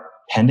are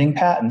pending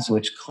patents,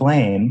 which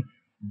claim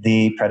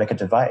the predicate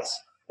device.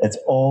 It's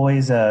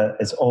always a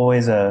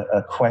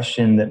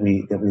question that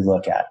we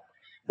look at.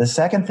 The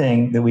second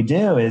thing that we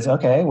do is,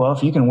 okay, well,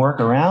 if you can work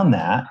around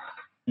that,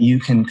 you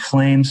can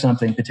claim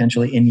something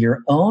potentially in your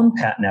own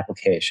patent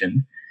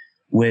application,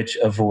 which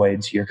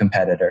avoids your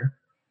competitor.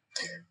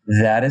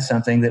 That is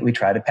something that we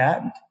try to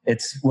patent.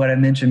 It's what I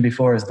mentioned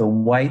before is the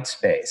white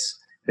space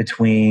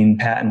between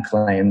patent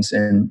claims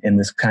and in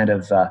this kind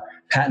of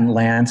patent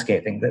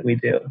landscaping that we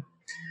do.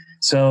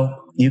 So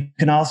you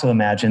can also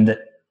imagine that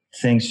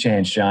things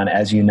change, John,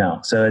 as you know.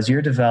 So as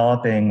you're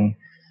developing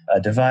a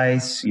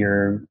device,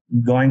 you're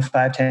going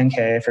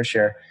 510K for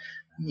sure,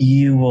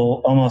 you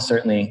will almost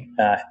certainly,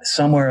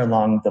 somewhere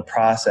along the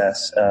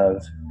process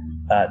of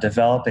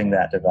developing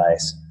that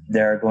device,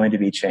 there are going to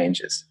be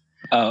changes.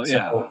 Oh,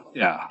 so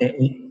yeah.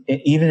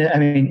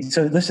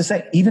 So let's just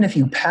say, even if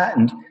you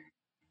patent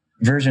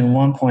version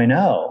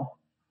 1.0,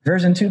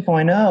 version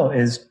 2.0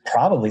 is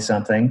probably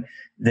something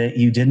that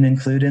you didn't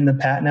include in the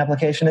patent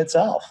application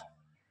itself.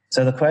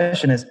 So the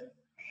question is,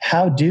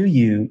 how do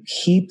you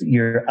keep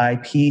your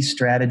IP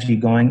strategy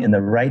going in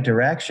the right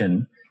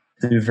direction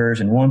through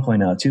version 1.0,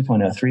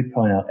 2.0,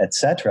 3.0, et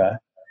cetera,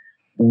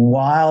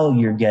 while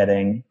you're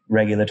getting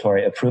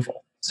regulatory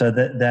approval? So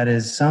that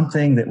is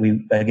something that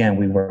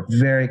we work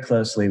very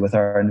closely with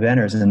our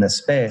inventors in this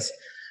space,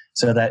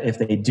 so that if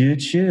they do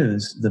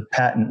choose the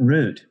patent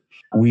route,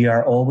 we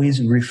are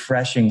always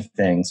refreshing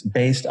things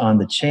based on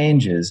the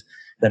changes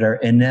that are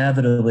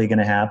inevitably going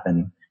to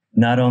happen,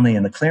 not only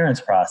in the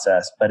clearance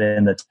process, but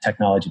in the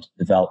technology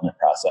development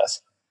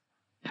process.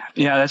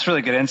 Yeah, that's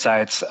really good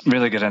insights,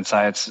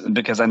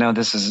 because I know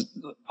this is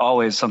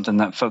always something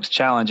that folks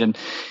challenge. And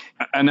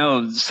I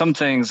know some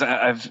things,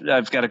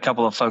 I've got a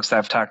couple of folks that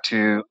I've talked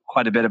to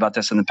quite a bit about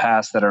this in the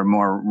past that are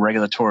more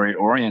regulatory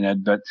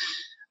oriented, but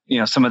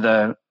some of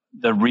the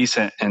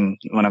recent, and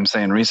when I'm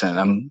saying recent,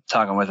 I'm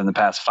talking within the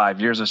past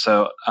 5 years or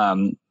so,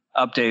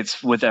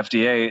 updates with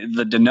FDA,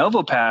 the de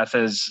novo path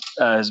is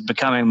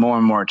becoming more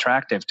and more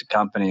attractive to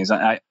companies.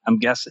 I'm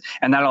guessing,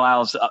 and that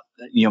allows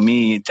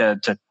me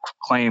to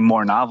claim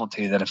more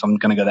novelty than if I'm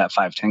going to go that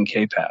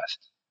 510K path.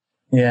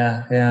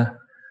 Yeah.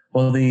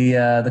 Well,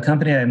 the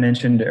company I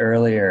mentioned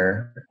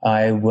earlier,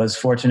 I was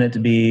fortunate to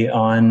be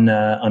on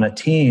a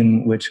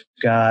team which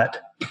got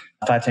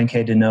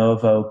 510K de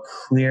novo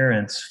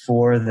clearance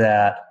for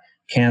that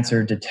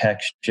cancer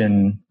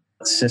detection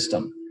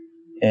system.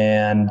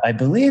 And I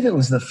believe it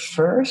was the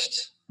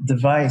first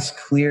device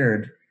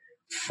cleared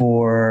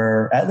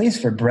at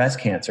least for breast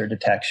cancer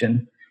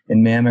detection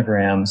in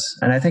mammograms.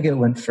 And I think it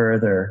went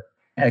further.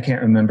 I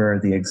can't remember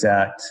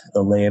the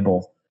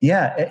label.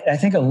 Yeah, I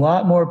think a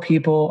lot more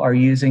people are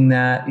using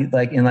that.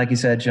 Like you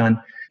said,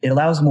 John, it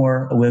allows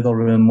more wiggle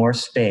room, more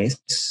space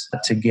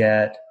to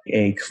get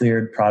a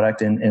cleared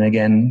product and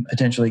again,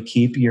 potentially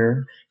keep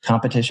your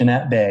competition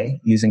at bay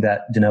using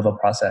that de novo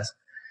process.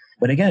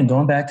 But again,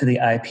 going back to the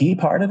IP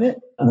part of it,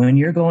 when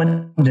you're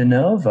going de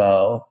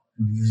novo,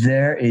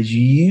 there is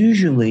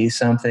usually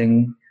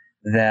something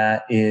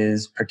that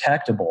is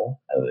protectable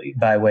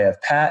by way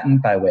of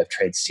patent, by way of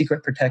trade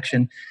secret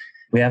protection.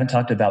 We haven't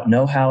talked about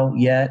know-how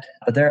yet,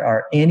 but there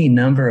are any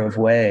number of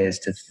ways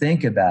to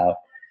think about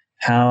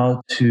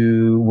how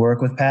to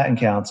work with patent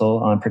counsel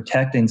on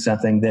protecting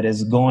something that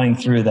is going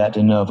through that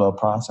de novo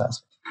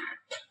process.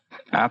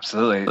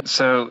 Absolutely.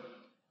 So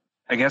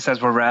I guess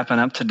as we're wrapping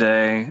up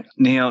today,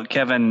 Neil,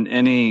 Kevin,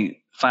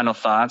 any final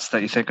thoughts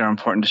that you think are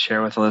important to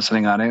share with the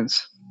listening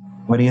audience?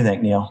 What do you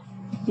think, Neil?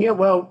 Yeah,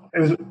 well, it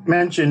was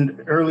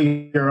mentioned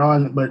earlier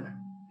on, but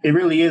it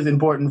really is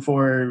important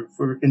for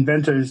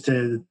inventors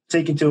to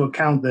take into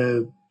account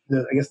the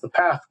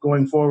path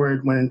going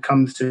forward when it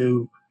comes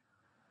to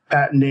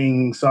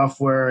patenting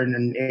software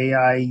and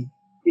AI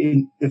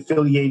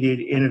affiliated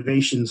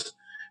innovations.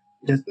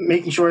 Just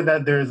making sure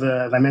that there's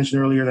as I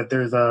mentioned earlier, that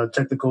there's a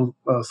technical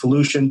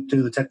solution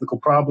to the technical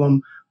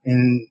problem,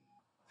 and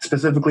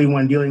specifically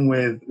when dealing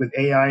with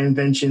AI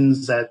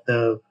inventions, that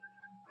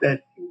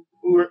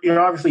you're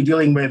obviously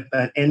dealing with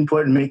an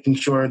input and making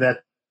sure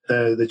that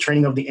the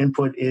training of the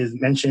input is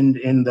mentioned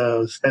in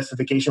the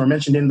specification or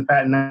mentioned in the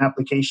patent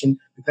application,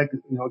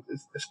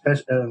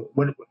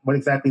 what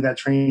exactly that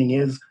training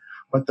is.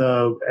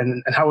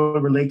 and how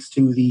it relates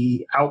to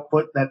the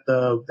output that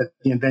the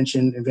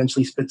invention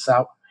eventually spits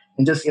out,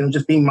 and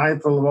just being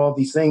mindful of all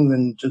these things,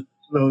 and just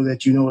so that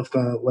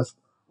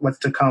what's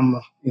to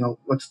come,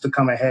 what's to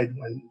come ahead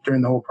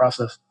during the whole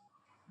process.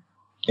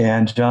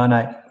 And John,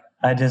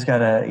 I just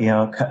gotta,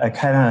 I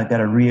kind of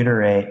gotta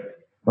reiterate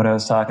what I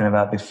was talking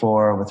about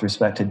before with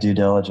respect to due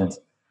diligence.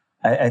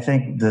 I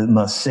think the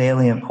most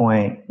salient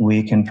point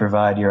we can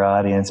provide your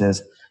audience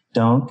is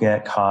don't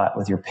get caught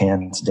with your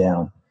pants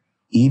down.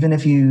 Even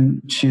if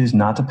you choose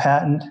not to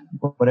patent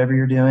whatever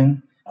you're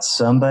doing,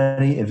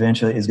 somebody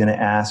eventually is going to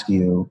ask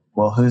you,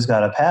 well, who's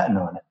got a patent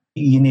on it?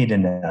 You need to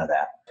know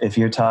that. If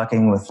you're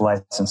talking with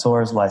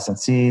licensors,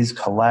 licensees,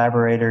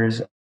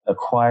 collaborators,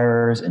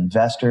 acquirers,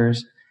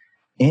 investors,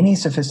 any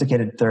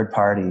sophisticated third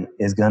party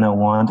is going to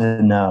want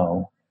to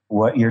know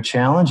what your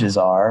challenges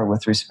are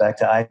with respect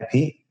to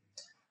IP.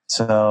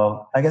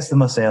 So I guess the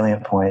most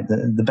salient point,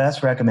 the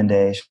best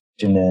recommendation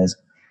is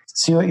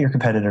see what your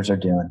competitors are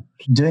doing.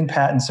 Doing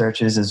patent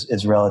searches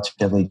is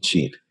relatively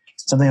cheap,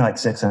 something like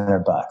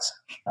 $600.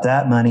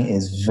 That money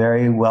is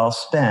very well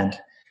spent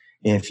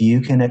if you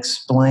can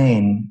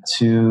explain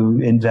to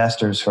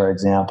investors, for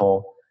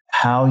example,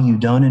 how you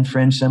don't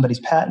infringe somebody's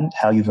patent,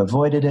 how you've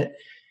avoided it,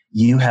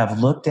 you have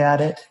looked at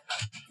it,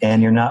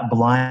 and you're not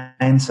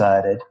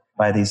blindsided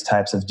by these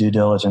types of due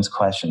diligence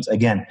questions.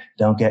 Again,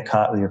 don't get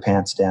caught with your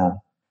pants down.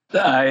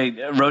 I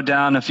wrote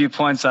down a few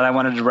points that I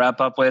wanted to wrap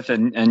up with,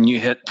 and you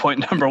hit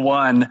point number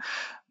one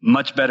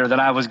much better than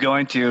I was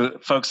going to.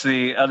 Folks,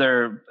 the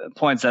other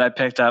points that I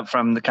picked up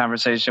from the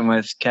conversation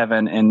with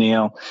Kevin and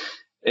Neil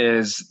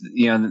is,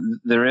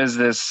 there is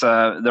this,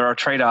 there are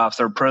trade-offs,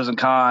 there are pros and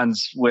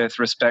cons with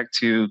respect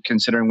to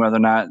considering whether or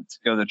not to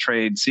go the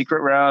trade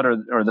secret route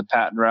or the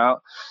patent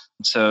route.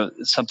 So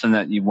it's something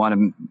that you want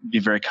to be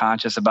very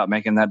conscious about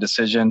making that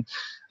decision.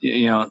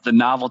 The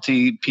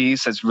novelty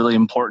piece is really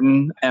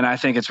important. And I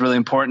think it's really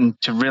important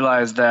to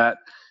realize that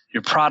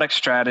your product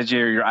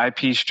strategy or your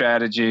IP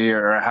strategy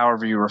or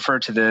however you refer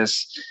to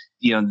this,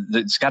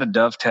 it's got to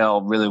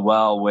dovetail really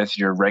well with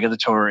your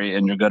regulatory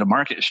and your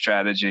go-to-market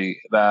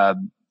strategy.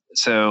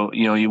 So,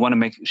 you want to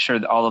make sure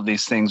that all of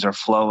these things are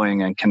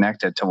flowing and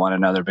connected to one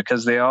another,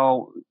 because they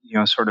all,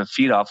 sort of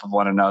feed off of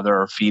one another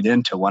or feed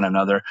into one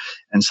another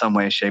in some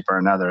way, shape, or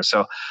another.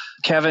 So,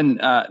 Kevin,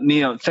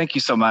 Neil, thank you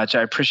so much.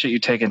 I appreciate you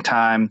taking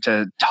time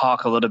to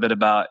talk a little bit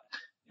about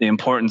the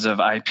importance of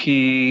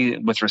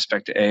IP with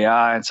respect to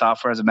AI and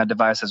software as a med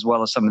device, as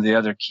well as some of the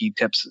other key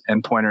tips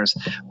and pointers.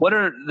 What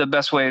are the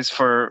best ways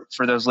for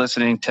those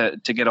listening to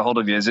get a hold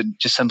of you? Is it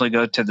just simply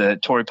go to the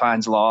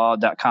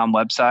torreypineslaw.com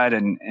website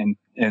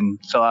and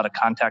fill out a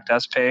contact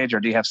us page, or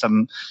do you have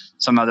some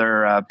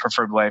other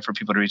preferred way for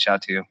people to reach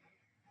out to you?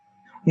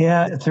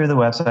 Yeah, through the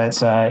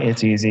website,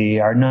 it's easy.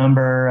 Our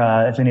number,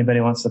 if anybody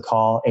wants to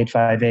call,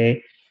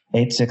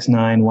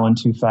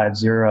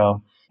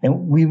 858-869-1250.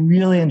 And we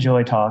really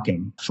enjoy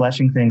talking,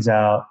 fleshing things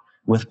out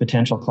with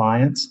potential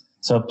clients.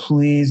 So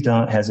please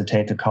don't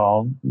hesitate to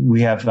call.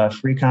 We have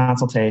free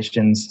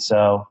consultations,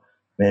 so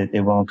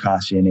it won't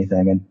cost you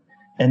anything.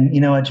 And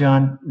you know what,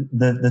 John?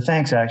 The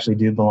thanks actually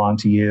do belong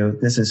to you.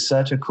 This is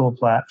such a cool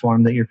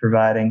platform that you're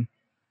providing,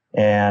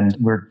 and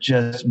we're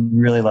just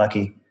really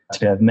lucky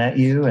to have met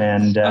you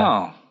and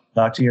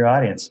talk to your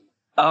audience.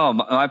 Oh,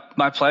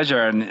 my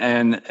pleasure.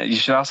 And you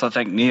should also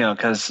thank Neil,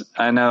 because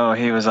I know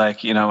he was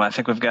like, I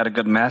think we've got a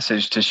good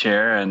message to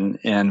share.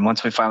 And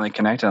once we finally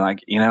connected,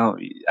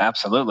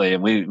 absolutely.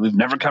 We've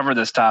never covered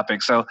this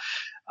topic. So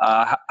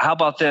how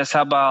about this?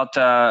 How about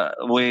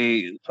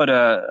we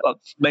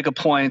make a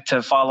point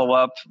to follow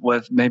up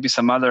with maybe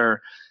some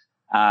other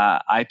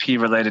IP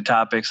related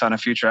topics on a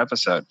future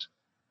episode?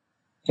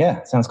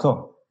 Yeah, sounds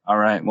cool. All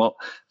right. Well,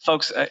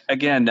 folks,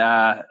 again,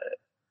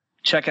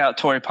 check out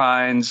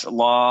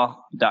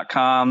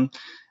torreypineslaw.com.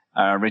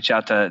 Reach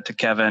out to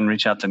Kevin,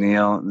 reach out to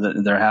Neil.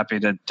 They're happy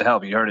to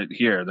help. You heard it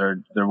here.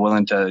 They're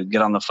willing to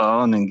get on the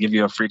phone and give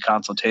you a free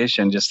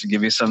consultation just to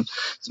give you some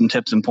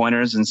tips and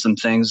pointers and some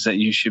things that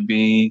you should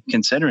be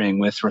considering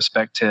with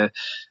respect to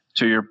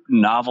your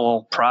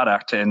novel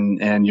product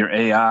and your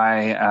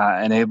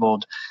AI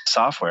enabled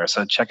software.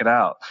 So check it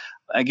out.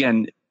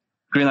 Again,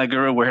 Greenlight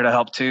Guru, we're here to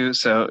help too.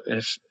 So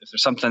if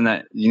there's something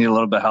that you need a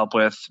little bit of help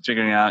with,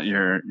 figuring out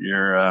your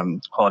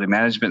quality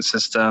management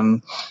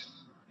system,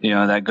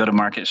 that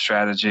go-to-market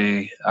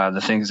strategy,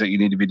 the things that you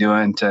need to be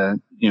doing to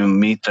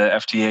meet the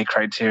FDA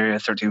criteria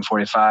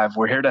 1345,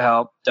 we're here to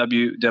help.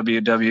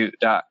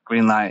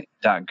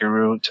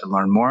 www.greenlight.guru to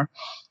learn more.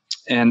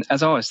 And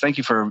as always, thank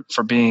you for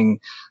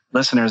being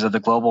listeners of the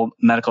Global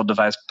Medical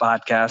Device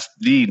Podcast,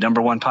 the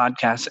number one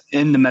podcast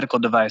in the medical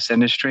device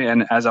industry.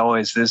 And as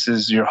always, this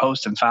is your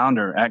host and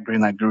founder at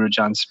Greenlight Guru,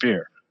 John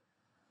Spear.